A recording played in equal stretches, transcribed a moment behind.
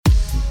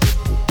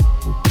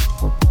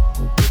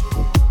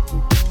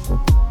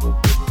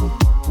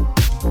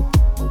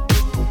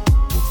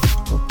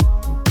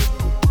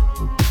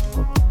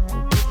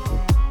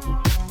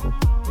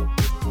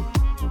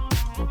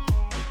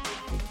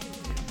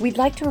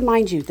like to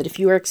remind you that if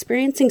you are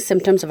experiencing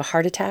symptoms of a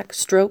heart attack,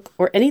 stroke,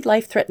 or any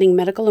life-threatening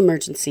medical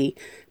emergency,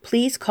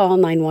 please call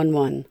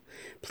 911.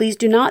 Please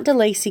do not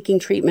delay seeking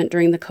treatment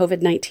during the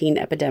COVID-19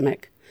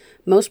 epidemic.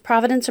 Most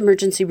Providence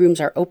emergency rooms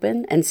are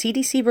open, and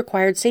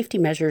CDC-required safety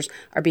measures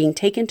are being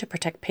taken to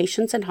protect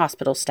patients and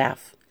hospital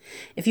staff.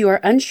 If you are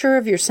unsure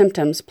of your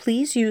symptoms,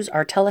 please use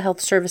our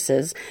telehealth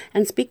services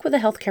and speak with a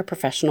healthcare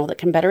professional that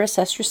can better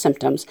assess your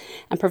symptoms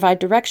and provide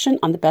direction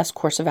on the best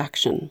course of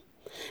action.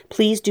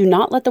 Please do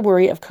not let the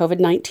worry of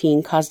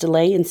COVID-19 cause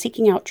delay in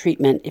seeking out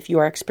treatment if you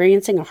are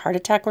experiencing a heart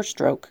attack or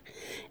stroke.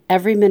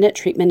 Every minute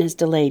treatment is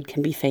delayed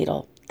can be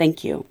fatal.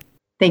 Thank you.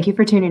 Thank you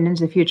for tuning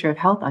into the Future of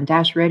Health on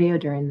Dash Radio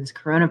during this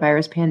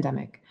coronavirus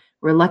pandemic.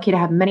 We're lucky to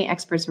have many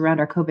experts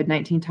around our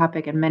COVID-19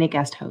 topic and many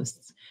guest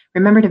hosts.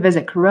 Remember to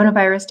visit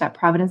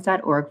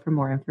coronavirus.providence.org for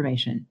more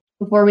information.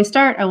 Before we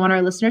start, I want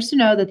our listeners to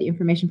know that the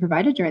information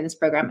provided during this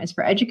program is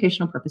for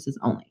educational purposes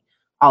only.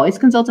 Always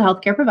consult a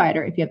healthcare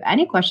provider if you have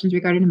any questions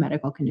regarding a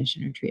medical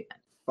condition or treatment.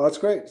 Well, it's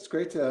great. It's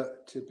great to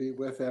be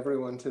with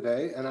everyone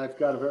today. And I've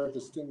got a very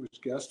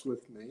distinguished guest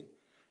with me,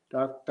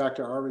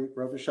 Dr. Ari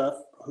Robichev,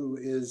 who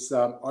is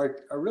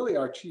really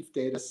our chief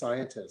data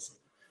scientist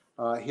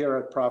here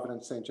at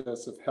Providence St.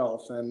 Joseph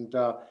Health, and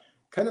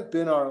kind of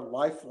been our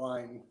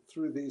lifeline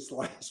through these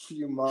last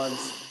few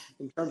months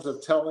in terms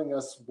of telling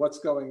us what's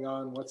going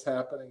on, what's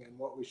happening, and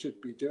what we should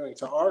be doing.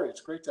 So Ari,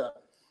 it's great to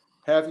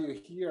have you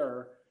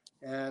here,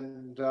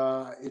 and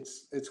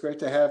it's great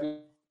to have you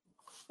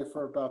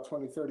for about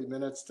 20-30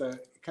 minutes to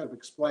kind of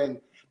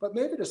explain, but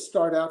maybe to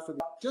start out for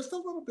just a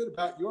little bit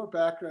about your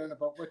background,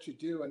 about what you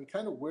do, and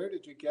kind of where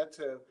did you get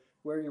to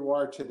where you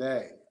are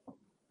today?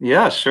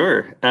 Yeah,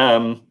 sure.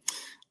 It's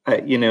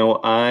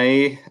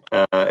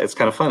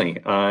kind of funny.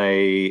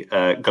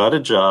 I got a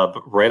job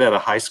right out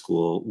of high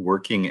school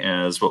working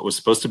as what was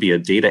supposed to be a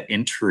data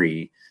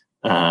entry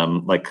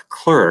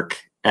clerk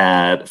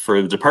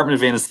for the Department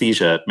of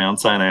Anesthesia at Mount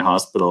Sinai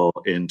Hospital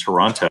in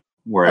Toronto,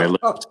 where I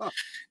lived.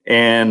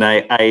 And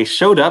I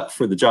showed up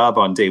for the job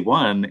on day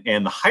one,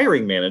 and the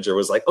hiring manager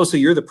was like, "Oh, so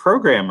you're the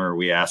programmer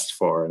we asked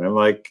for?" And I'm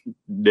like,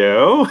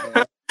 "No."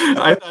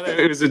 I thought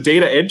it was a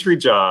data entry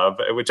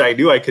job, which I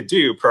knew I could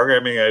do.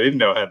 Programming, I didn't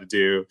know how to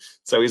do.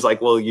 So he's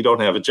like, "Well, you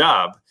don't have a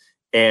job."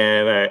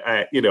 And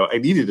I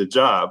needed a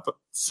job.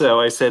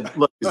 So I said,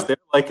 "Look, is there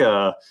like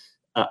a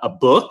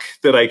book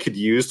that I could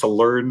use to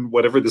learn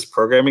whatever this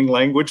programming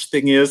language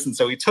thing is?" And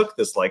so he took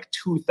this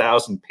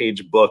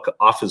 2,000-page book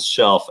off his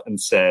shelf and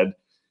said,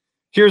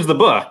 "Here's the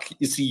book.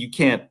 You see, you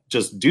can't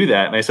just do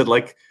that." And I said,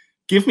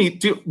 give me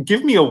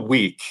a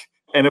week.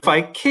 And if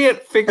I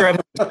can't figure out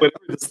whatever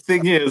this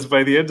thing is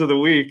by the end of the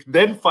week,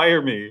 then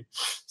fire me.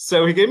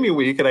 So he gave me a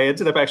week, and I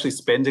ended up actually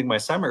spending my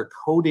summer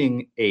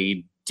coding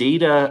a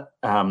data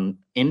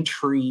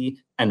entry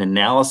and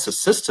analysis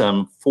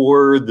system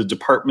for the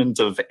Department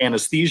of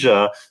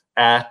Anesthesia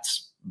at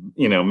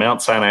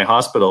Mount Sinai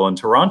Hospital in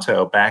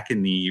Toronto back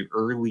in the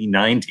early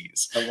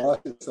 90s.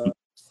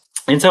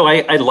 And so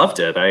I loved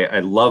it.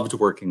 I loved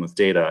working with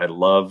data. I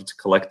loved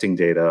collecting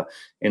data.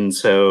 And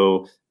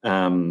so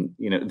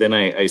then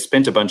I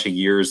spent a bunch of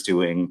years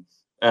doing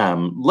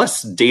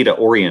less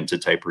data-oriented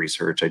type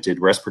research. I did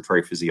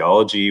respiratory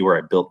physiology, where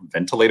I built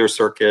ventilator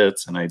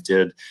circuits, and I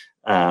did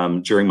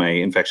during my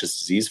infectious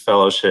disease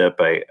fellowship,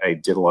 I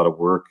did a lot of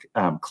work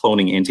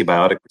cloning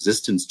antibiotic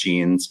resistance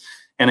genes,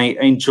 and I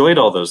enjoyed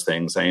all those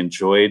things. I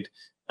enjoyed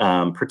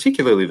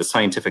particularly the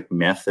scientific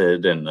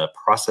method and the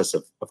process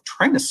of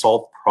trying to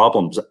solve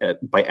problems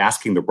by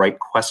asking the right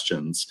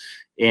questions.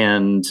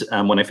 And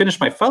when I finished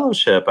my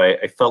fellowship,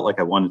 I felt like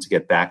I wanted to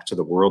get back to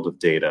the world of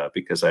data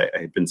because I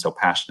had been so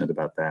passionate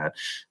about that.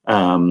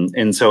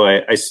 And so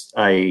I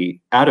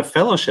out of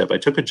fellowship, I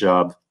took a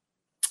job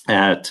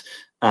at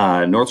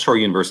North Shore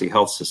University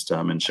Health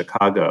System in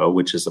Chicago,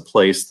 which is a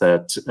place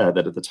that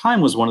at the time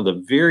was one of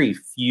the very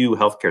few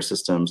healthcare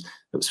systems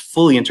that was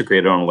fully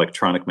integrated on an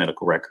electronic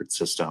medical record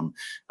system.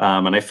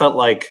 And I felt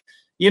like,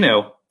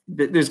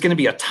 there's going to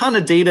be a ton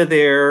of data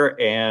there,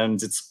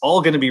 and it's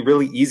all going to be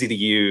really easy to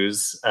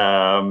use.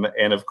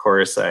 And of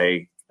course,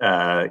 I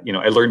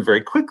learned very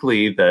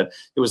quickly that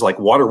it was like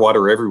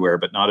water everywhere,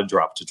 but not a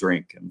drop to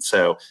drink. And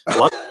so a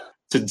lot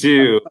to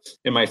do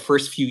in my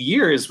first few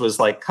years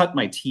was cut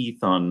my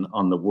teeth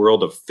on the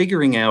world of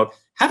figuring out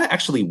how to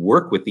actually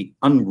work with the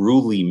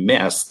unruly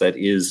mess that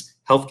is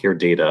healthcare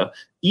data,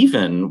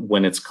 even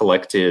when it's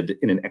collected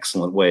in an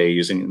excellent way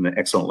using an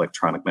excellent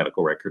electronic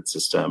medical record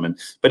system.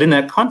 But in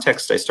that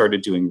context, I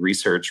started doing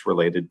research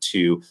related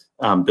to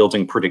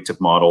building predictive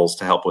models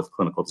to help with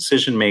clinical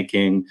decision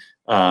making.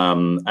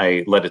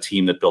 I led a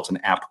team that built an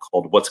app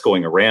called What's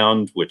Going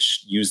Around,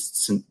 which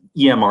used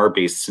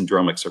EMR-based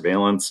syndromic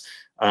surveillance.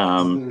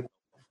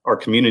 Our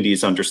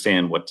communities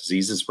understand what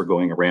diseases were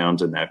going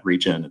around in that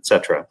region, et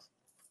cetera.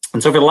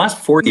 And so for the last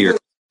 4 years,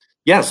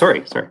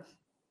 sorry.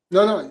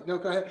 No,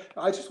 go ahead.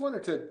 I just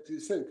wanted to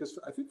say, because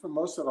I think for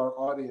most of our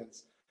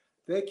audience,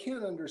 they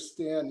can't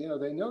understand,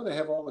 they know they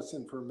have all this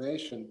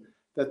information,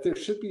 that there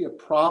should be a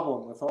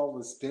problem with all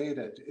this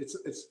data.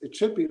 It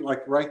should be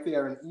like right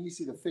there and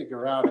easy to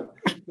figure out.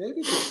 And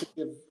maybe just to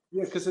give,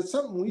 because it's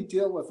something we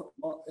deal with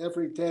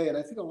every day. And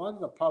I think a lot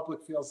of the public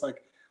feels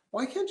like,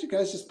 why can't you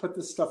guys just put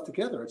this stuff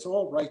together? It's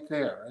all right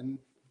there. And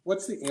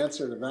what's the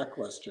answer to that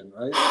question,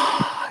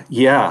 right?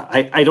 Yeah,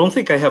 I don't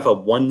think I have a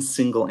one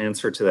single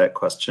answer to that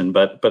question,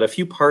 but a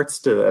few parts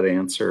to that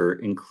answer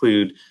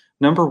include,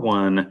 number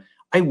one,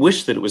 I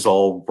wish that it was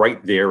all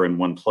right there in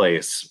one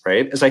place,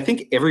 right? As I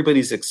think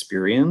everybody's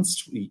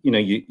experienced,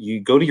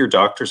 you go to your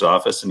doctor's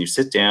office and you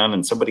sit down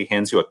and somebody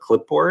hands you a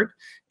clipboard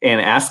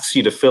and asks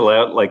you to fill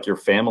out like your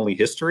family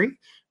history,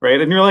 right?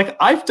 And you're like,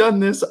 I've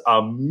done this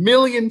a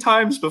million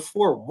times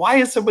before. Why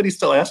is somebody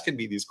still asking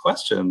me these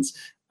questions?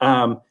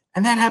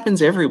 And that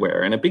happens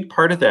everywhere. And a big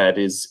part of that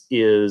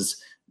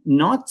is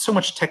not so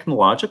much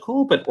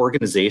technological, but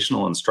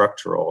organizational and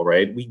structural,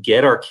 right? We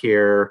get our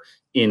care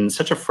in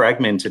such a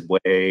fragmented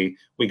way.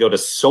 We go to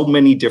so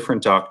many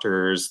different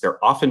doctors.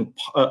 They're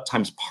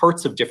oftentimes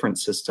parts of different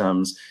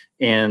systems.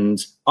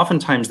 And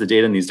oftentimes the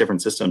data in these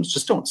different systems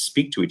just don't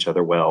speak to each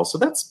other well. So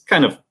that's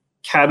kind of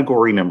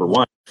category number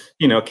one.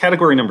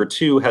 Category number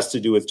two has to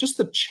do with just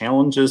the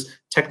challenges,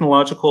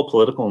 technological,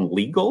 political, and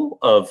legal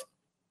of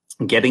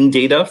getting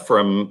data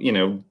from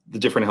the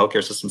different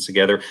healthcare systems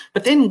together.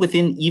 But then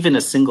within even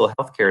a single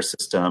healthcare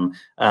system,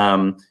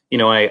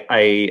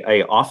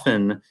 I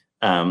often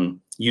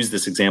use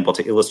this example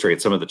to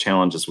illustrate some of the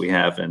challenges we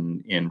have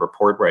in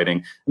report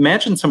writing.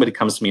 Imagine somebody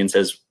comes to me and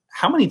says,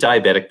 how many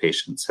diabetic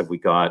patients have we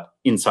got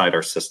inside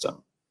our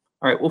system?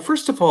 All right, well,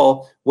 first of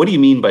all, what do you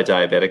mean by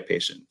diabetic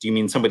patient? Do you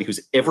mean somebody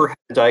who's ever had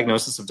a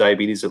diagnosis of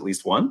diabetes at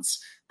least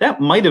once? That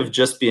might have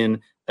just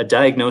been a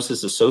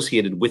diagnosis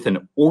associated with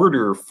an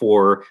order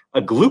for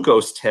a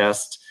glucose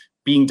test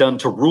being done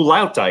to rule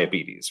out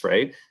diabetes,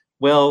 right?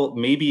 Well,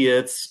 maybe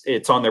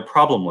it's on their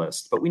problem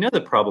list, but we know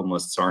that problem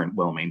lists aren't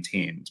well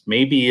maintained.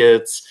 Maybe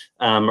it's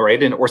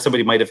right, or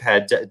somebody might have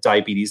had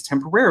diabetes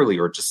temporarily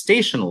or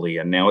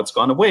gestationally, and now it's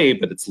gone away,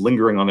 but it's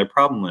lingering on their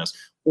problem list.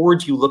 Or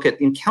do you look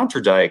at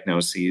encounter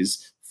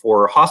diagnoses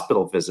for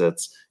hospital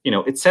visits,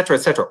 et cetera,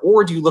 et cetera?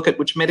 Or do you look at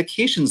which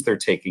medications they're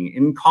taking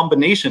in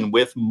combination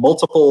with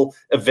multiple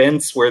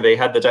events where they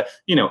had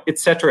et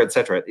cetera, et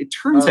cetera? It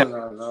turns out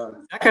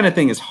that kind of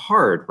thing is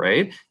hard,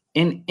 right?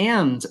 And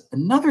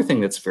another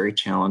thing that's very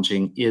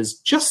challenging is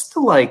just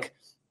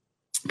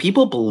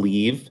people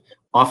believe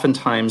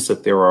oftentimes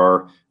that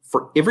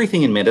for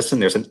everything in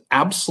medicine, there's an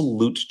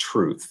absolute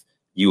truth.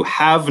 You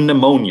have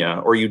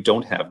pneumonia or you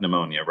don't have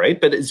pneumonia, right?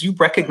 But as you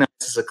recognize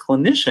as a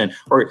clinician,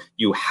 or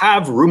you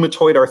have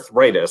rheumatoid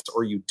arthritis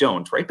or you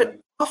don't, right? But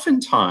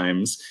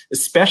oftentimes,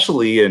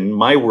 especially in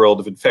my world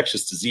of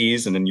infectious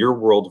disease and in your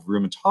world of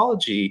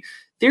rheumatology,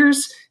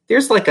 there's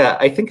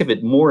I think of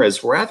it more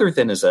as, rather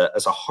than as a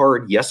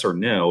hard yes or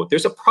no,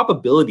 there's a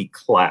probability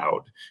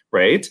cloud,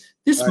 right?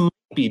 This might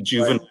be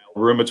juvenile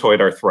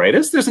rheumatoid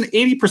arthritis. There's an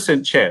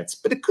 80% chance,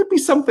 but it could be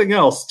something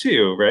else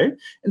too, right?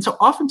 And so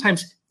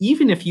oftentimes,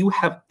 even if you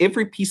have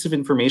every piece of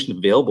information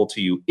available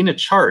to you in a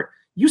chart,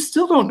 you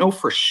still don't know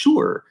for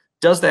sure,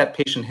 does that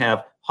patient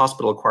have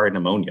hospital-acquired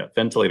pneumonia,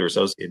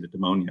 ventilator-associated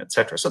pneumonia, et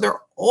cetera? So there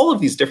are all of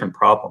these different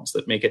problems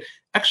that make it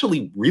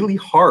actually really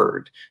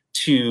hard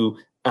to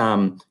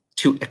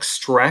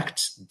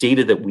extract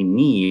data that we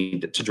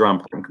need to draw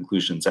important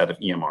conclusions out of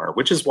EMR,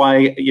 which is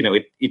why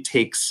it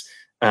takes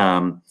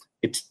a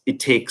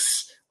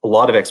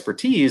lot of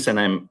expertise, and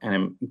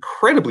I'm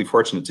incredibly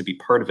fortunate to be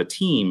part of a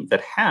team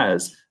that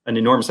has an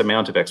enormous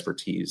amount of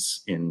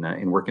expertise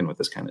in working with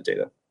this kind of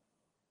data.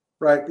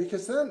 Right,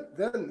 because then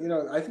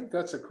I think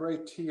that's a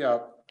great tee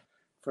up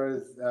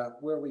for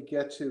where we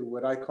get to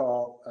what I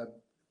call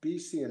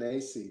BC and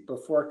AC,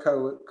 before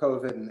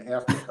COVID and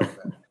after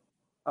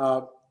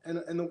COVID.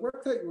 And the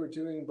work that you were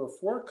doing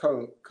before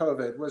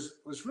COVID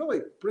was really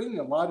bringing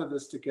a lot of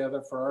this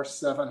together for our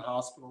 7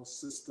 hospital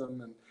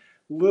system and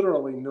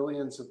literally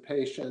millions of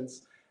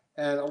patients,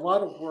 and a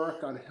lot of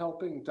work on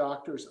helping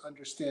doctors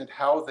understand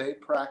how they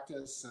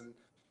practice and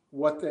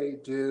what they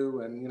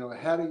do, and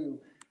how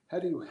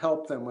do you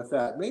help them with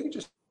that? Maybe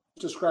just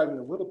describing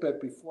a little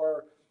bit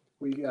before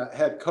we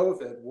had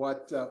COVID,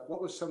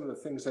 what was some of the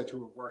things that you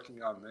were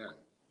working on then?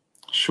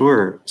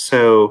 Sure.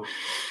 So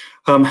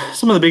some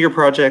of the bigger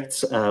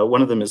projects,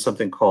 one of them is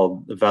something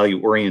called the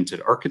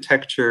value-oriented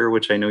architecture,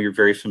 which I know you're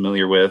very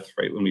familiar with,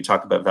 right? When we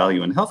talk about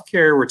value in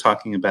healthcare, we're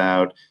talking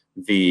about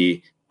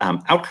the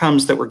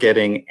outcomes that we're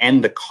getting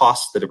and the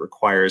cost that it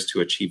requires to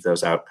achieve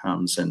those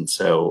outcomes. And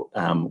so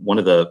one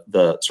of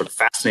the sort of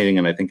fascinating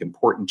and I think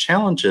important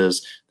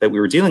challenges that we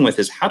were dealing with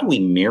is, how do we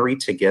marry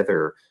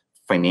together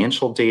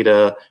financial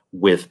data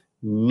with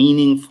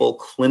meaningful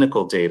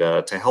clinical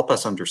data to help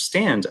us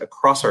understand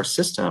across our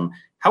system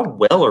how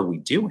well are we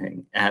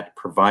doing at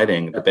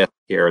providing the best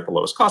care at the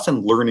lowest cost,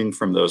 and learning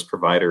from those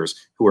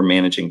providers who are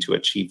managing to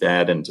achieve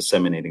that and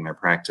disseminating their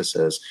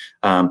practices.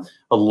 A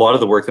lot of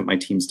the work that my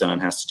team's done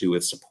has to do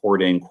with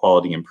supporting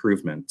quality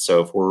improvement.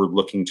 So if we're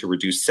looking to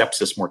reduce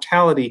sepsis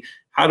mortality,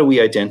 how do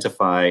we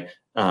identify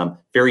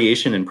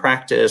variation in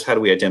practice. How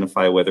do we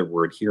identify whether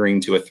we're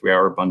adhering to a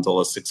 3-hour bundle,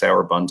 a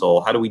 6-hour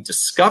bundle? How do we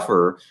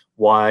discover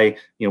why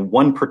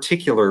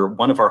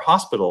one of our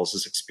hospitals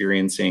is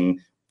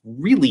experiencing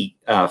really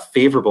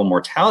favorable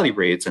mortality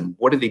rates, and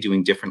what are they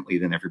doing differently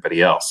than everybody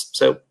else?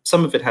 So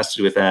some of it has to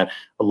do with that.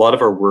 A lot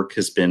of our work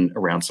has been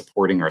around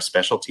supporting our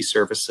specialty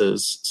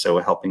services, so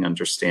helping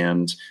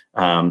understand,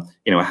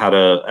 how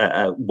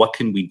to, what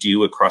can we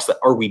do across that?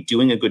 Are we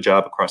doing a good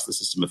job across the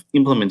system of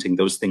implementing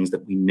those things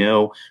that we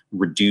know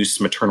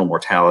reduce maternal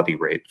mortality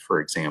rate,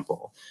 for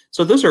example?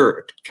 So those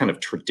are kind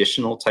of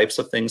traditional types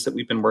of things that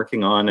we've been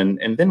working on,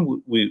 and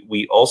then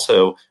we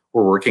also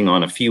we're working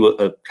on a few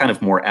kind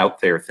of more out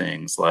there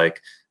things,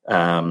 like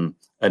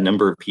a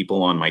number of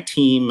people on my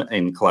team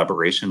in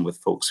collaboration with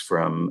folks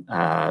from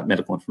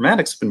medical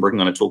informatics have been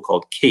working on a tool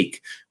called CAKE,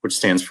 which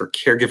stands for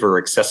Caregiver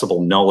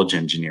Accessible Knowledge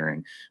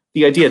Engineering.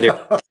 The idea there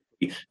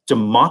is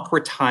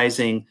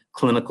democratizing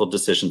clinical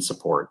decision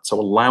support. So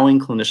allowing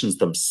clinicians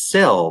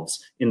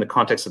themselves in the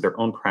context of their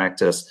own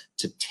practice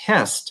to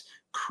test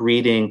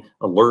creating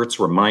alerts,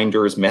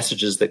 reminders,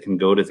 messages that can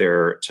go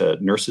to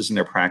nurses in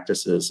their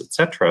practices, et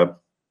cetera,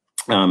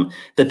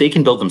 that they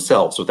can build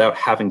themselves without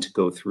having to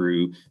go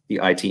through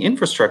the IT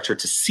infrastructure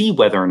to see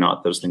whether or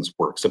not those things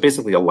work. So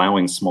basically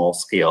allowing small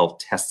scale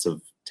tests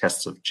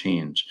of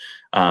change.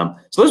 So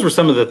those were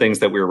some of the things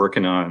that we were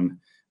working on.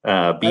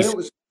 It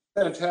was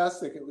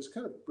fantastic. It was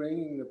kind of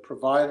bringing the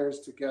providers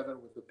together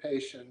with the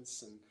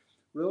patients and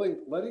really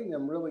letting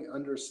them really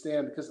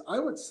understand, because I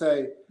would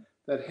say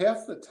that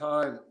half the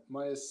time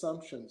my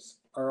assumptions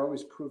are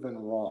always proven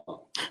wrong.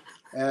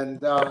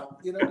 And,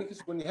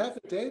 because when you have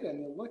the data and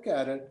you look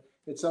at it,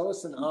 it's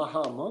always an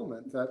aha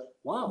moment that,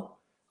 wow,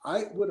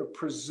 I would have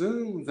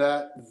presumed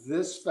that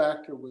this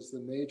factor was the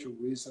major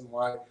reason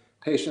why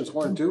patients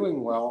weren't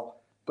doing well,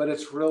 but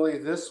it's really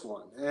this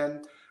one.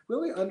 And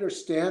really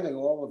understanding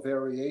all the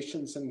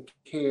variations in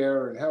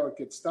care and how it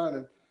gets done.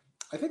 And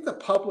I think the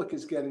public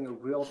is getting a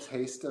real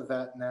taste of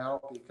that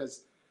now,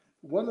 because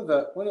one of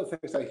the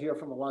things I hear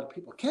from a lot of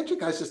people, can't you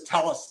guys just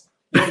tell us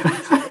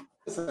what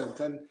isn't?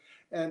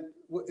 And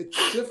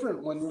it's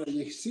different when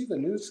you see the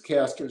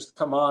newscasters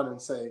come on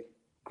and say,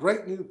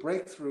 great new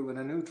breakthrough in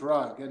a new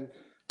drug. And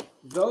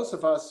those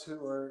of us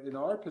who are in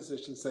our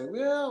position say,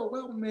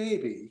 well,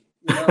 maybe,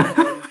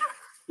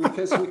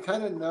 because we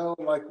kind of know,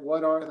 like,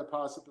 what are the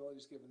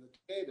possibilities given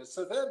the data.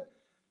 So then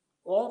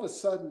all of a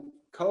sudden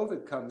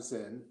COVID comes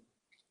in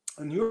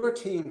and your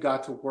team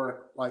got to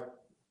work like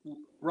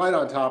right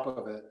on top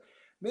of it.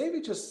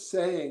 Maybe just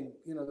saying,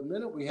 the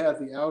minute we had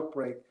the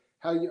outbreak,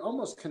 how you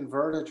almost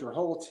converted your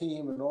whole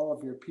team and all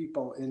of your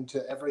people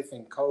into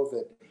everything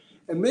COVID,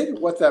 and maybe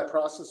what that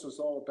process was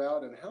all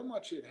about and how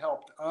much it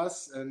helped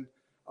us and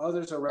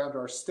others around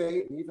our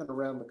state and even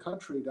around the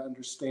country to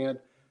understand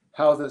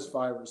how this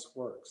virus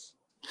works.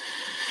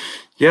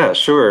 Yeah,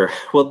 sure.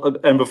 Well,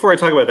 and before I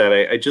talk about that,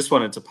 I just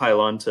wanted to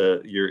pile on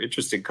to your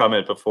interesting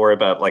comment before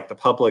about, like, the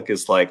public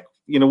is like,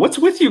 what's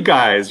with you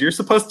guys? You're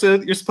supposed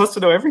to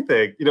know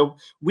everything.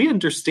 We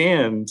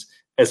understand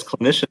as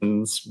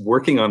clinicians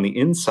working on the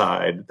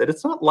inside that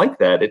it's not like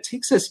that. It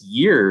takes us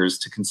years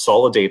to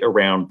consolidate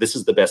around this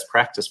is the best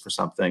practice for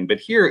something. But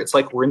here it's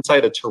like we're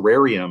inside a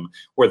terrarium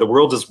where the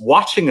world is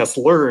watching us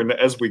learn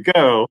as we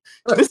go.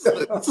 This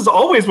is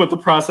always what the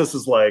process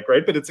is like,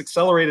 right? But it's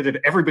accelerated and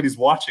everybody's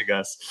watching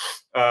us.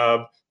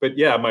 But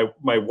yeah,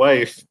 my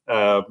wife,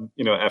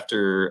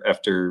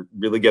 after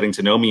really getting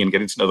to know me and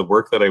getting to know the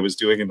work that I was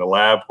doing in the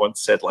lab,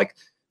 once said, like,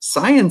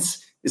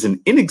 science is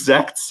an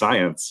inexact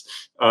science,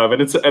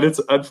 and it's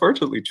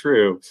unfortunately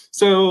true.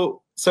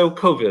 So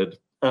COVID,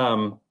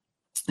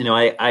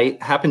 I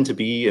happen to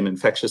be an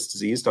infectious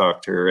disease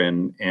doctor,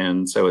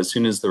 and so as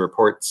soon as the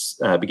reports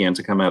began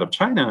to come out of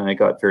China, I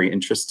got very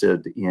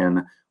interested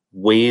in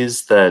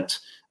ways that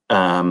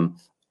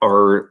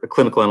our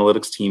clinical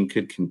analytics team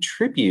could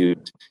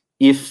contribute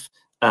if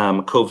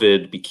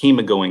COVID became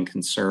a going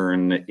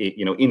concern,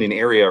 in an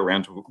area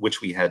around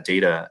which we had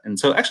data. And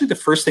so actually the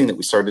first thing that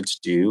we started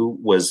to do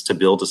was to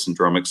build a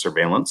syndromic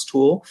surveillance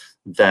tool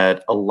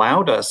that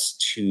allowed us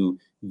to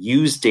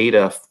use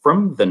data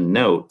from the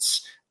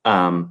notes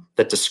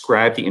that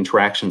describe the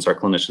interactions our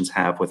clinicians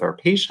have with our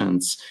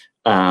patients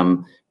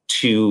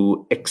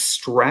to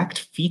extract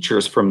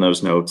features from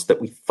those notes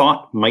that we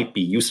thought might be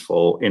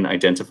useful in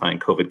identifying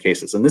COVID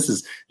cases. And this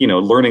is,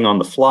 learning on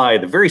the fly.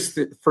 The very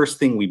first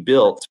thing we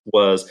built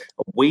was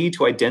a way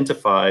to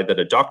identify that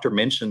a doctor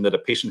mentioned that a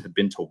patient had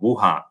been to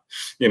Wuhan.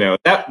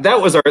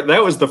 That was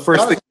the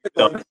first thing we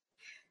done.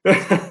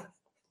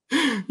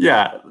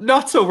 Yeah,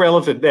 not so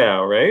relevant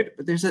now, right?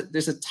 But there's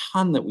a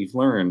ton that we've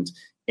learned.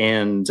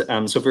 And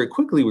so very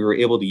quickly we were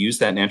able to use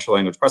that natural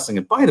language processing.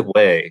 And by the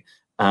way,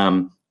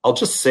 I'll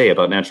just say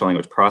about natural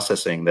language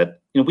processing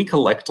that we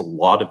collect a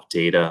lot of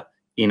data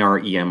in our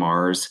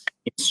EMRs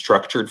in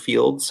structured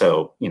fields.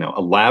 So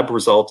a lab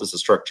result is a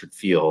structured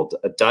field.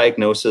 A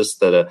diagnosis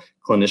that a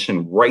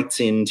clinician writes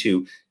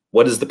into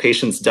what is the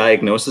patient's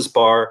diagnosis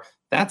bar,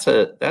 that's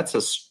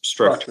a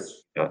structure,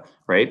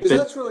 right? Because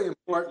that's really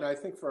important, I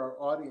think, for our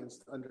audience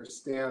to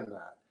understand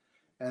that.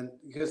 And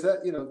because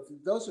that,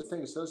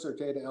 those are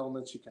data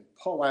elements you can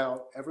pull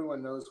out.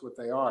 Everyone knows what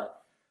they are.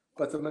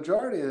 But the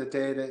majority of the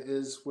data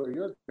is where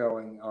you're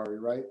going, Ari,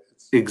 right?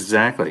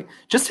 Exactly.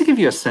 Just to give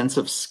you a sense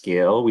of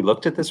scale, we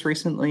looked at this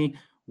recently.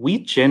 We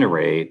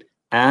generate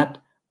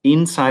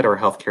inside our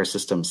healthcare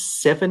system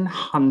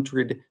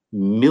 700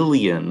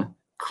 million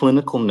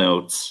clinical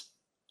notes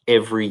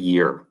every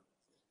year.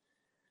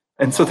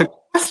 And so the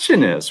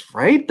question is,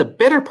 right, the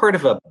better part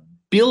of 1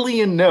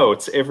 billion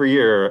notes every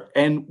year,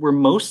 and we're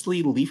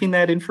mostly leaving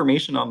that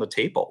information on the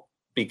table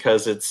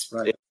because it's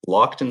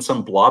locked in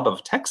some blob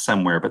of text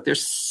somewhere, but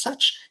there's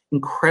such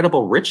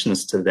incredible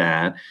richness to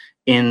that.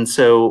 And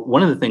so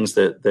one of the things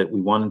that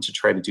we wanted to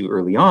try to do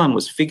early on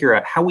was figure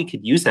out how we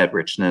could use that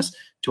richness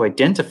to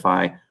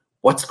identify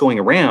what's going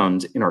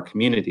around in our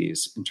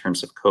communities in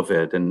terms of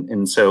COVID.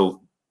 And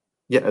so,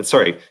 yeah,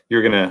 sorry,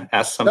 you're going to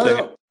ask something?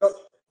 No,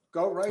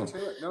 go right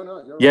to it.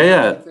 No, you're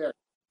right there.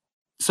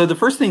 So the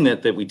first thing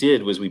that we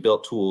did was we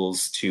built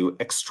tools to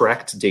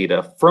extract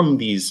data from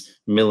these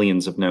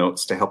millions of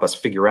notes to help us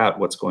figure out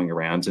what's going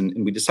around.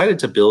 And we decided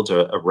to build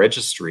a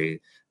registry.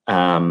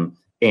 And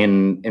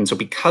so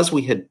because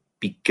we had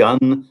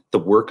begun the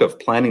work of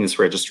planning this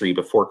registry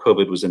before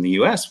COVID was in the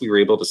US, we were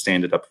able to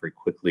stand it up very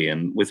quickly.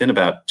 And within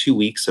about 2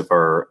 weeks of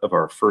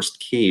our first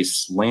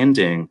case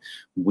landing,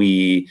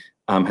 we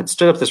had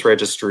stood up this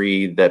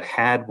registry that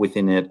had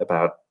within it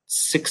about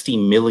 60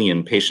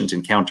 million patient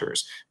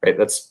encounters, right?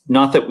 That's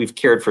not that we've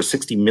cared for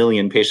 60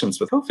 million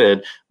patients with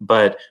COVID,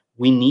 but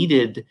we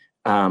needed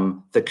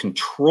the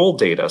control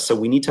data. So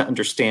we need to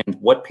understand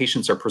what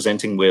patients are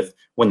presenting with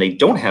when they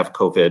don't have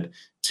COVID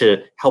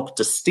to help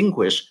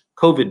distinguish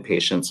COVID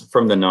patients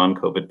from the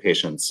non-COVID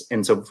patients.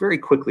 And so very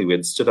quickly we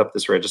had stood up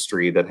this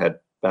registry that had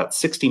about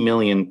 60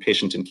 million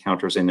patient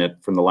encounters in it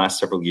from the last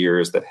several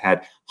years, that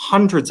had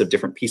hundreds of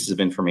different pieces of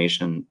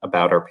information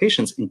about our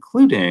patients,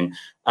 including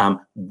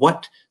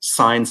what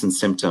signs and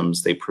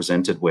symptoms they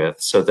presented with,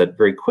 so that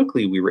very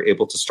quickly we were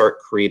able to start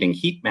creating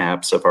heat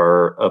maps of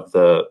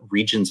the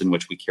regions in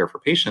which we care for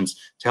patients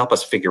to help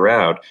us figure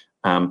out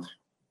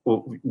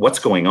what's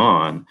going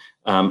on.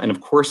 And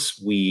of course,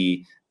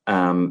 we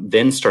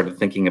then started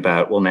thinking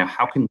about, well, now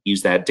how can we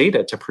use that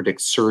data to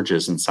predict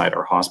surges inside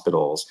our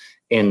hospitals?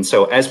 And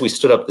so as we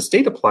stood up this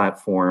data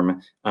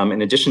platform,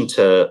 in addition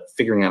to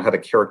figuring out how to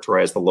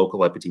characterize the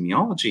local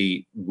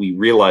epidemiology, we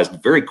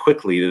realized very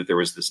quickly that there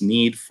was this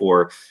need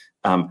for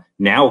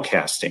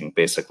nowcasting,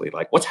 basically,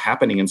 like what's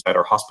happening inside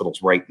our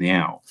hospitals right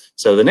now.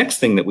 So the next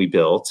thing that we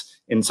built,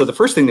 and so the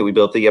first thing that we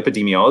built, the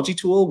epidemiology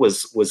tool,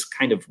 was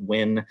kind of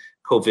when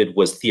COVID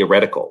was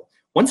theoretical.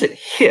 Once it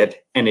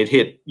hit, and it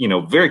hit,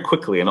 very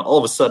quickly, and all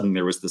of a sudden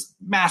there was this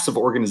massive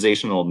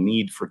organizational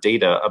need for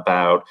data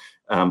about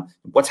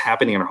what's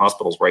happening in our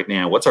hospitals right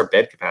now. What's our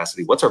bed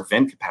capacity? What's our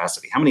vent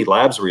capacity? How many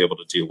labs are we able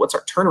to do? What's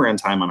our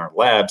turnaround time on our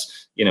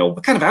labs?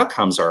 What kind of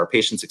outcomes are our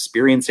patients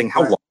experiencing?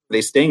 How long are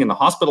they staying in the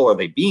hospital? Are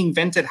they being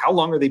vented? How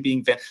long are they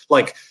being vented?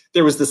 Like,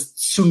 there was this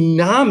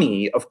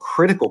tsunami of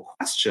critical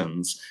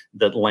questions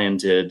that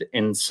landed.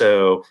 And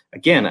so,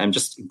 again, I'm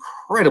just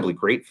incredibly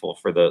grateful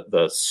for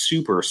the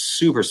super,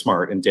 super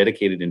smart and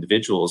dedicated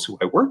individuals who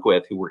I work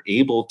with, who were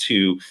able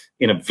to,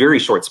 in a very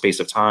short space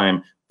of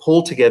time,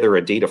 pull together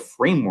a data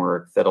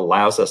framework that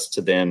allows us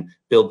to then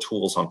build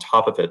tools on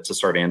top of it to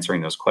start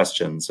answering those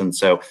questions. And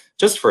so,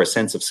 just for a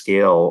sense of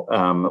scale,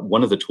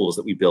 one of the tools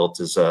that we built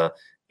is a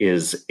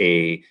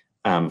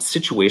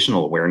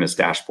situational awareness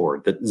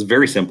dashboard that is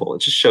very simple.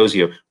 It just shows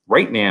you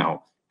right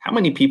now, how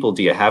many people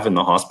do you have in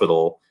the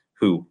hospital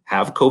who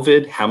have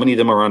COVID? How many of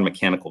them are on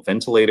mechanical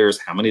ventilators?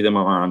 How many of them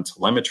are on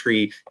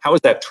telemetry? How has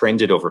that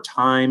trended over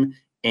time?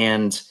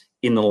 And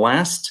in the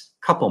last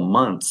couple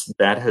months,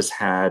 that has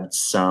had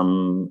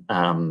some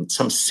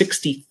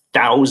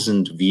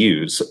 60,000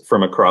 views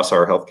from across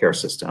our healthcare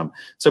system.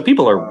 So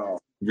people are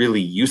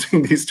really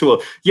using these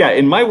tools. Yeah,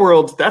 in my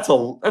world, that's a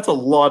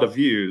lot of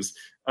views.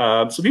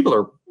 So people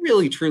are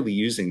really truly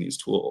using these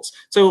tools.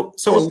 So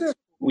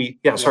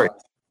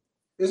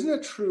Isn't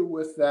it true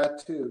with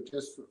that too,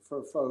 just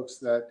for folks,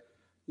 that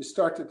you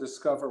start to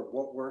discover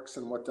what works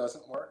and what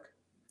doesn't work?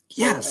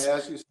 So yes.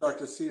 As you start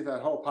to see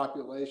that whole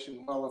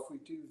population, well, if we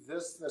do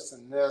this, this,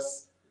 and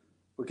this,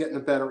 we're getting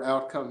a better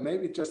outcome.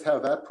 Maybe just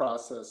have that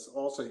process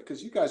also,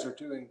 because you guys are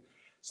doing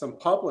some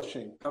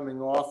publishing coming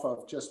off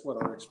of just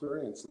what our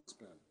experience has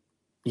been.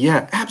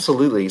 Yeah,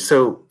 absolutely.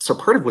 So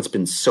part of what's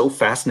been so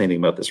fascinating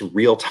about this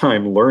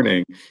real-time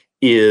learning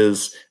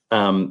is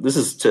this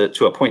is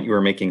to a point you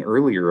were making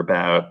earlier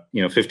about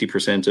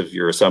 50% of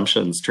your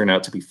assumptions turn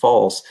out to be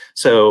false.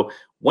 So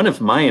one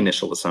of my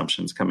initial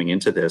assumptions coming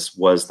into this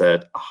was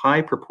that a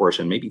high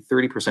proportion, maybe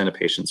 30% of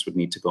patients, would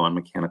need to go on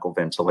mechanical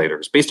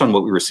ventilators based on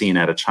what we were seeing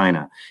out of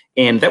China.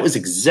 And that was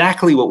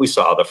exactly what we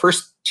saw. The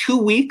first 2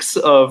 weeks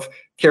of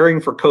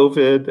caring for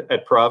COVID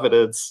at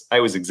Providence, I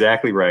was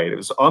exactly right. It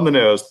was on the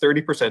nose.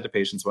 30% of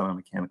patients went on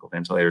mechanical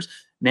ventilators.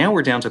 Now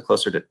we're down to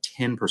closer to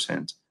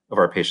 10% of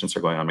our patients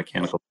are going on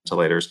mechanical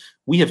ventilators.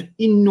 We have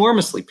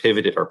enormously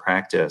pivoted our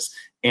practice,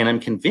 and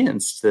I'm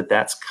convinced that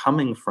that's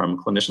coming from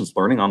clinicians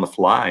learning on the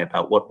fly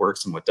about what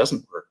works and what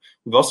doesn't work.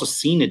 we've also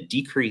seen a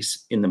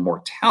decrease in the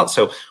mortality.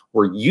 So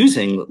we're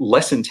using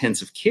less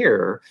intensive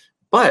care,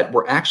 but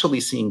we're actually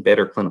seeing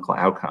better clinical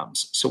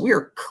outcomes. So we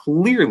are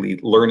clearly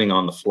learning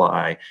on the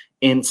fly.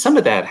 And some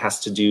of that has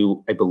to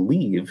do, I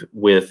believe,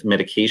 with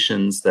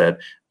medications that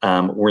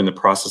we're in the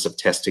process of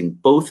testing,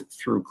 both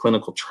through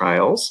clinical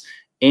trials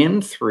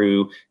and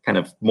through kind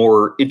of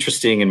more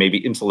interesting and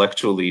maybe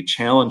intellectually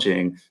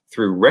challenging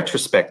through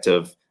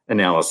retrospective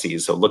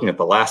analyses. So looking at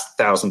the last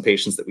 1,000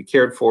 patients that we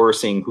cared for,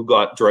 seeing who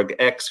got drug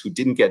X, who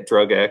didn't get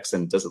drug X,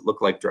 and does it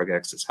look like drug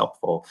X is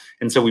helpful.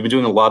 And so we've been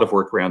doing a lot of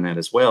work around that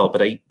as well.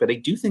 But I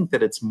do think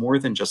that it's more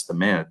than just the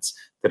meds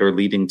that are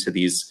leading to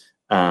these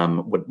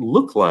what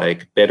look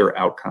like better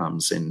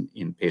outcomes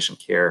in patient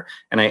care.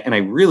 And I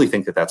really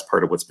think that that's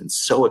part of what's been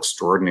so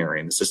extraordinary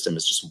in the system,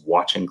 is just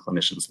watching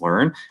clinicians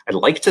learn. I'd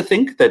like to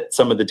think that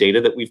some of the data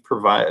that we've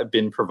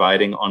been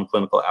providing on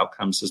clinical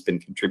outcomes has been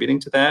contributing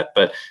to that.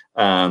 But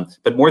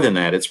more than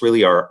that, it's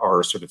really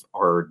our sort of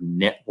our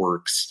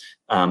networks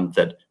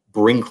that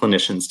bring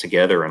clinicians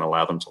together and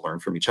allow them to learn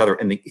from each other,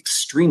 and the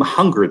extreme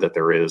hunger that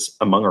there is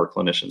among our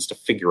clinicians to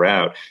figure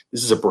out,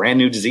 this is a brand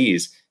new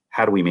disease,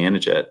 how do we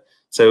manage it?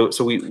 So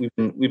we've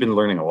been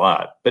learning a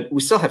lot, but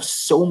we still have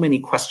so many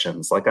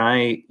questions. Like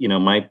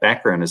my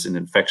background is in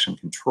infection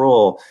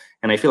control,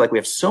 and I feel like we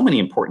have so many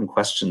important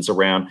questions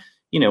around,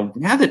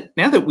 now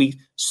that we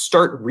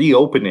start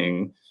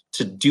reopening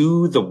to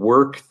do the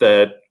work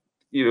that,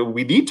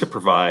 we need to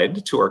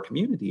provide to our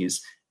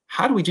communities.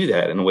 How do we do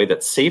that in a way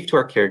that's safe to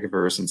our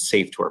caregivers and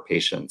safe to our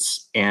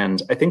patients?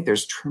 And I think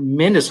there's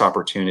tremendous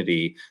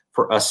opportunity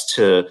for us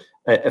to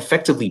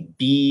effectively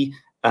be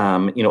a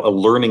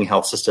learning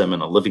health system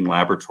and a living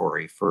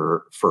laboratory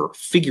for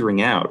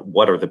figuring out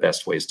what are the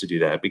best ways to do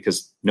that,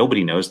 because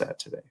nobody knows that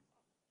today.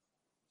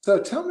 So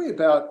tell me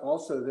about,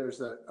 also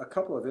there's a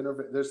couple of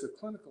there's a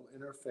clinical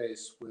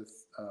interface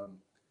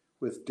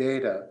with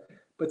data,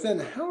 but then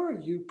how are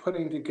you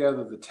putting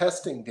together the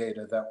testing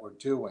data that we're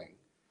doing?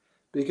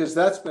 Because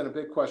that's been a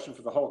big question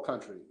for the whole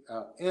country,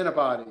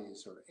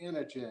 antibodies or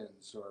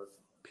antigens or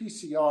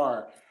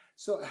PCR.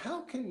 So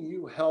how can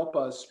you help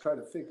us try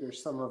to figure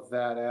some of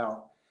that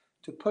out,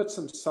 to put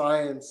some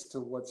science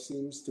to what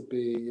seems to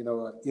be,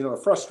 a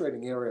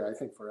frustrating area, I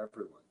think, for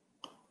everyone?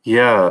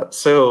 Yeah.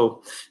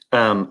 So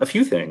a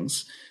few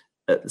things.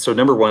 So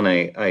number one,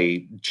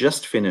 I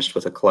just finished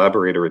with a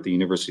collaborator at the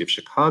University of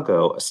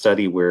Chicago, a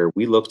study where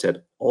we looked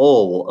at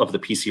all of the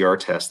PCR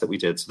tests that we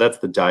did. So that's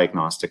the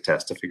diagnostic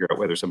test to figure out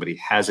whether somebody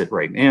has it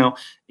right now.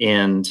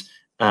 And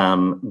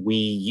we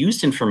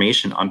used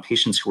information on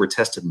patients who were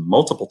tested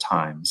multiple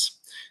times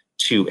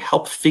to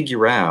help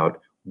figure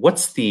out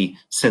what's the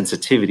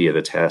sensitivity of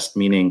the test,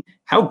 meaning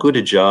how good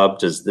a job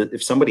does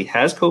if somebody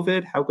has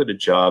COVID, how good a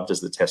job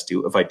does the test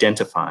do of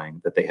identifying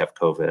that they have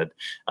COVID?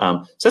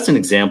 So that's an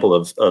example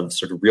of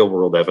sort of real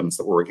world evidence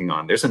that we're working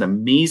on. There's an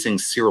amazing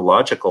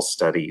serological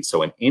study,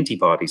 so an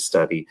antibody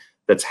study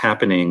that's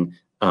happening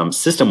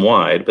system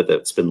wide, but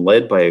that's been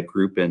led by a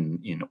group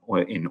in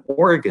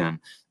Oregon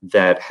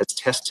that has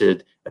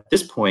tested at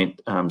this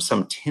point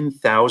some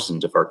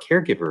 10,000 of our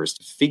caregivers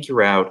to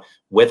figure out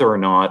whether or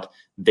not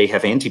they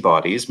have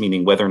antibodies,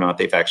 meaning whether or not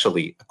they've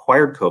actually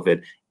acquired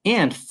COVID.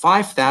 And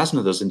 5,000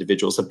 of those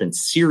individuals have been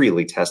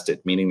serially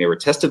tested, meaning they were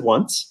tested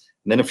once,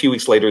 and then a few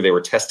weeks later they were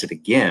tested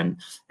again.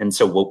 And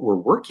so what we're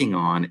working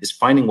on is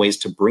finding ways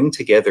to bring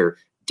together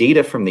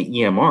data from the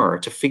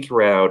EMR to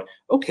figure out,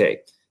 okay,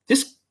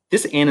 this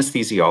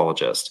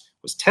anesthesiologist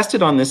was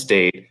tested on this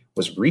date,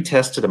 was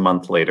retested a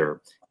month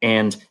later,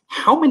 and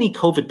how many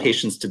COVID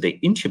patients did they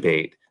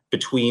intubate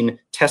between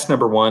test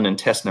number 1 and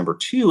test number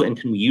 2, and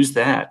can we use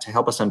that to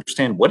help us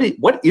understand what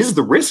is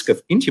the risk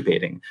of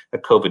intubating a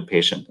COVID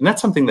patient? And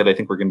that's something that I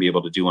think we're going to be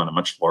able to do on a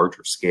much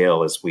larger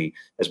scale as we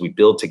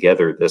build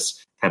together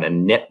this kind of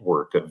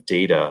network of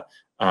data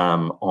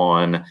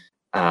on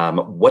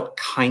what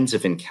kinds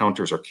of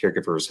encounters our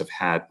caregivers have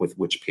had with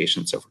which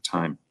patients over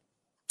time.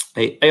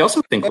 I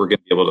also think we're going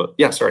to be able to,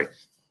 yeah, sorry.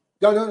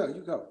 No,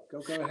 you go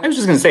ahead. I was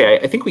just going to say,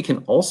 I think we can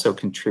also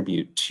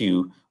contribute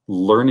to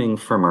learning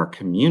from our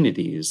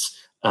communities.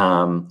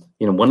 One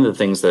of the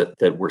things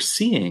that we're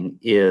seeing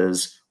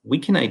is we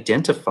can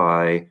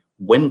identify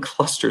when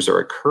clusters are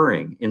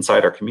occurring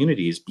inside our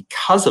communities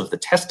because of the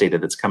test data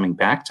that's coming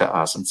back to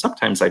us. And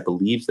sometimes I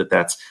believe that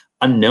that's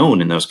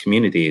unknown in those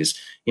communities.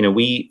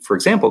 We, for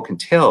example, can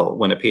tell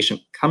when a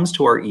patient comes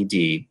to our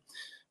ED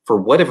for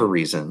whatever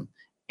reason,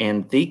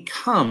 and they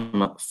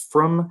come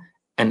from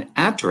an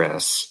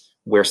address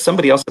where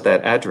somebody else at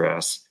that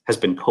address has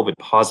been COVID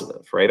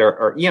positive, right?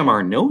 Our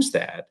EMR knows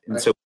that. And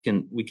right. So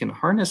we can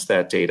harness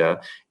that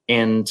data.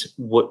 And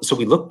so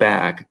we look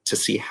back to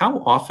see how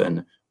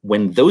often,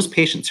 when those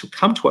patients who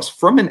come to us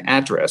from an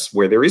address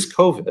where there is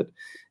COVID,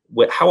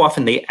 how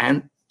often they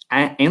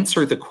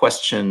answer the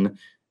question,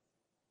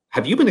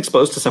 have you been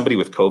exposed to somebody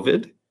with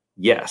COVID?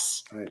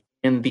 Yes. Right.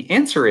 And the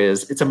answer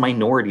is, it's a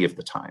minority of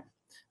the time.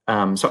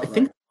 So I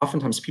think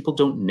oftentimes people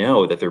don't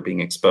know that they're being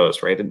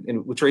exposed, right?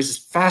 And which raises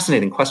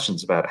fascinating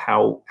questions about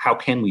how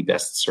can we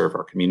best serve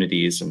our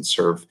communities and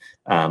serve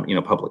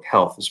public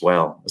health as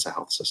well as a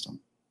health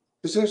system.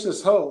 Because there's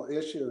this whole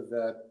issue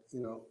that,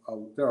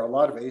 there are a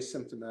lot of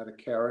asymptomatic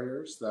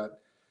carriers that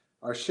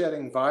are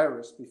shedding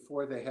virus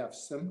before they have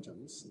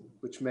symptoms,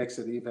 which makes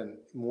it even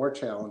more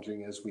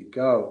challenging as we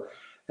go.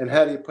 And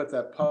how do you put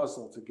that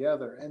puzzle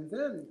together? And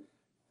then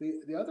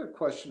the other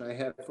question I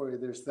had for you,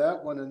 there's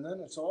that one, and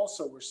then it's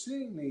also, we're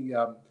seeing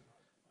the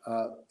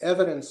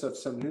evidence of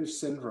some new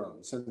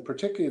syndromes, and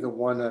particularly the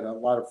one that a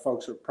lot of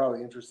folks are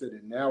probably interested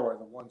in now are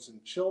the ones in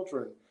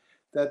children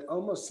that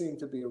almost seem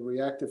to be a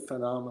reactive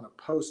phenomena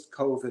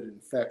post-COVID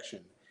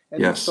infection.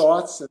 Any Yes.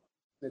 thoughts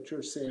that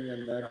you're seeing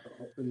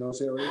in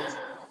those areas?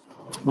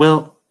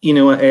 Well,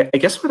 I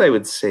guess what I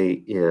would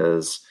say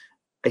is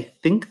I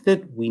think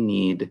that we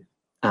need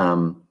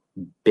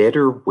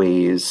better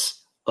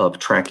ways of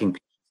tracking patients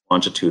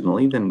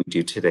longitudinally than we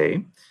do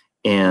today.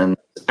 And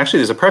actually,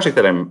 there's a project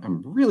that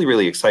I'm really,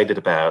 really excited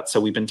about.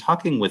 So we've been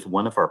talking with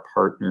one of our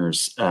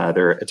partners.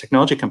 They're a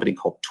technology company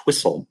called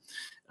Twistle.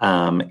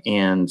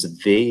 And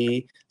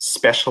they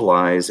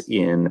specialize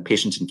in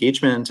patient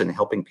engagement and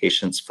helping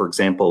patients, for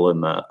example,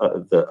 in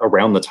the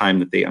around the time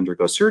that they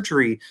undergo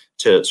surgery,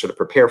 to sort of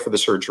prepare for the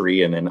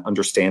surgery and then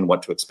understand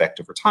what to expect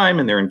over time.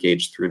 And they're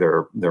engaged through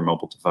their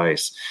mobile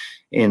device.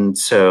 And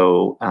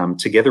so,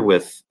 together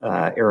with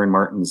Aaron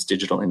Martin's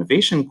Digital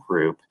Innovation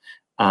Group,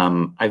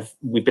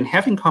 we've been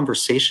having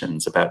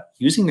conversations about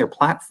using their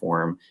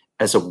platform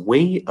as a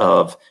way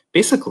of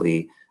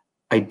basically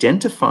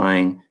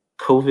identifying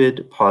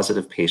COVID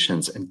positive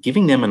patients and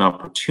giving them an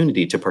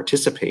opportunity to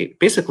participate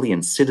basically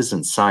in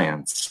citizen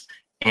science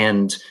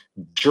and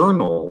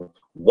journal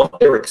what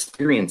they're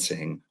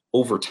experiencing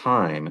over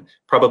time,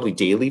 probably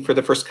daily for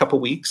the first couple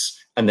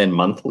weeks, and then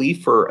monthly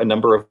for a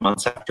number of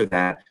months after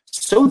that,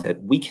 so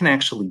that we can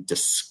actually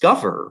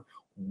discover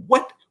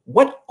what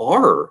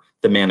are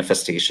the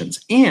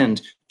manifestations,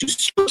 and do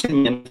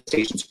certain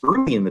manifestations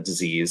early in the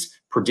disease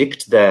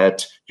predict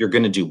that you're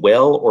going to do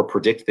well, or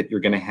predict that you're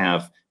going to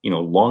have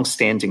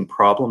long-standing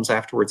problems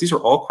afterwards? These are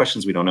all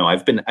questions we don't know.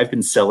 I've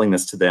been selling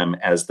this to them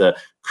as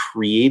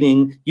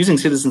using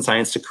citizen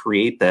science to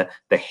create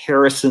the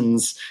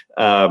Harrison's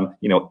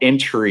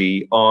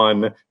entry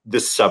on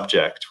this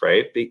subject,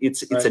 right?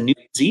 It's a new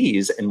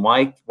disease, and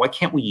why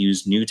can't we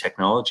use new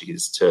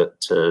technologies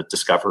to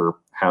discover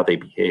how they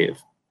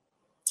behave?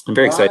 I'm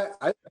very excited.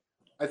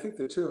 I think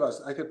the two of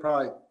us, I could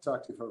probably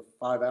talk to you for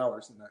 5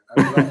 hours, and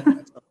I will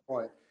at some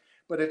point.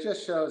 But it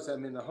just shows,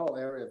 the whole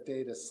area of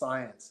data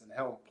science and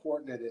how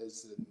important it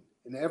is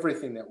in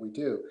everything that we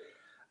do.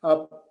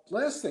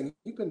 Last thing,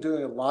 you've been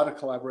doing a lot of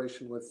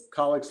collaboration with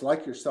colleagues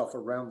like yourself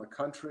around the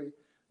country,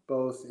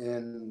 both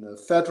in the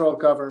federal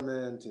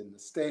government, in the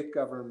state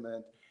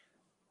government.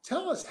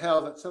 Tell us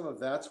how some of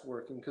that's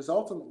working, because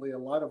ultimately a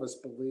lot of us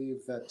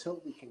believe that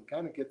till we can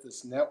kind of get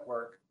this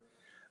network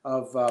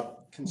of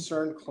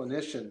concerned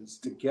clinicians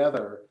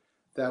together,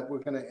 that we're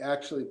going to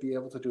actually be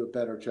able to do a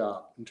better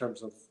job in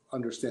terms of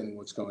understanding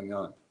what's going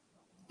on.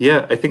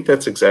 Yeah, I think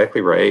that's exactly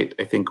right.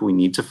 I think we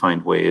need to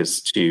find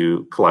ways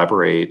to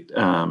collaborate,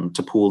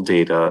 to pool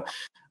data.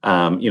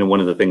 One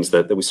of the things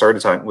that we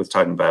started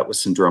talking about was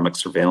syndromic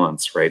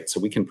surveillance, right? So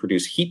we can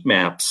produce heat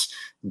maps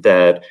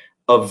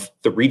of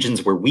the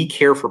regions where we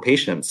care for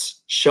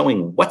patients,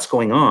 showing what's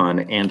going on.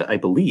 And I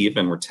believe,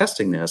 and we're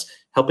testing this,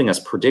 helping us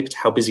predict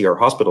how busy our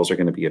hospitals are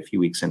going to be a few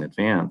weeks in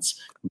advance.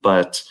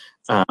 But,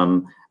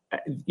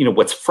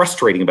 what's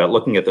frustrating about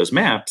looking at those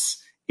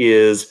maps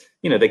is,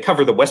 they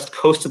cover the West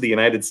Coast of the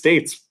United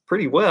States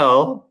pretty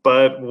well,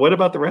 but what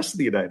about the rest of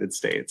the United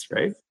States,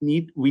 right?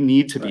 We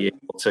need to be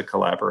able to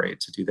collaborate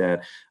to do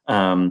that.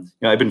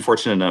 I've been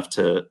fortunate enough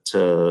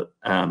to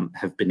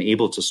have been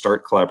able to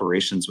start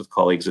collaborations with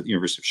colleagues at the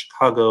University of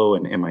Chicago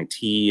and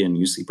MIT and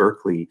UC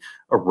Berkeley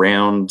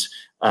around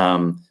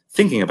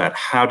thinking about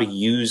how to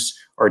use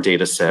our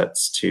data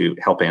sets to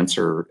help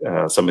answer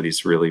some of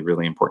these really,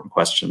 really important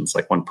questions.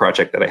 Like one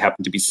project that I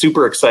happen to be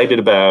super excited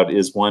about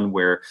is one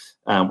where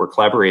we're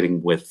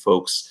collaborating with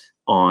folks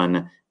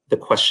on the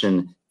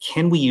question,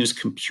 can we use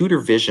computer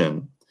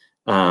vision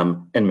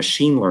and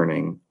machine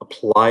learning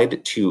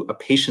applied to a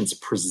patient's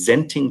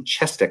presenting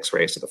chest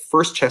x-ray, so the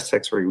first chest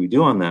x-ray we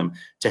do on them,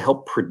 to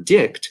help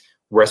predict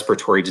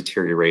respiratory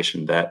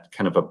deterioration,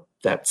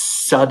 that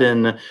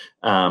sudden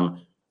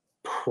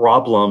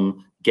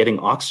problem getting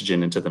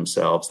oxygen into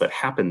themselves that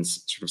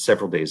happens sort of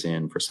several days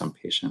in for some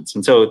patients.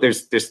 And so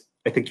there's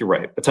I think you're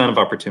right, a ton of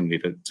opportunity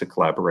to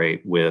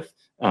collaborate with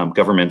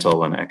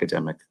governmental and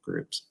academic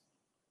groups.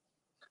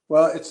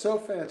 Well, it's so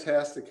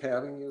fantastic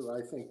having you.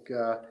 I think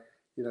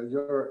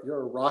you're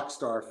a rock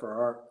star for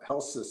our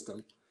health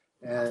system,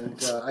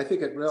 and I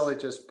think it really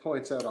just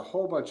points out a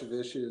whole bunch of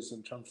issues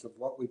in terms of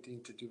what we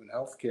need to do in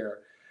healthcare.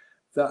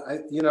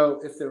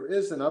 If there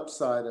is an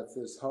upside of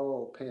this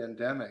whole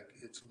pandemic,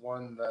 it's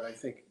one that I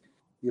think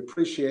the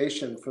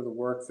appreciation for the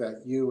work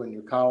that you and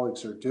your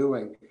colleagues are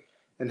doing,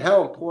 and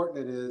how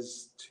important it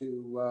is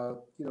to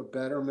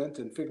betterment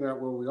and figuring out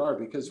where we are,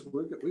 because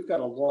we've got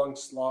a long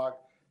slog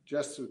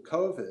just through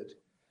COVID,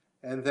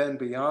 and then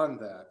beyond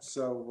that.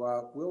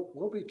 So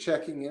we'll be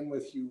checking in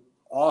with you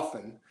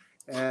often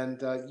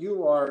And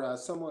you are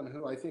someone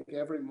who I think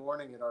every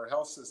morning in our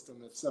health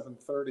system at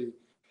 7:30,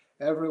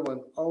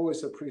 everyone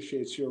always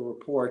appreciates your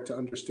report to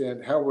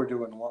understand how we're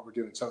doing and what we're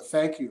doing. So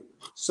thank you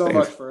so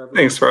much for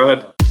everything. Thanks,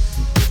 Farhad.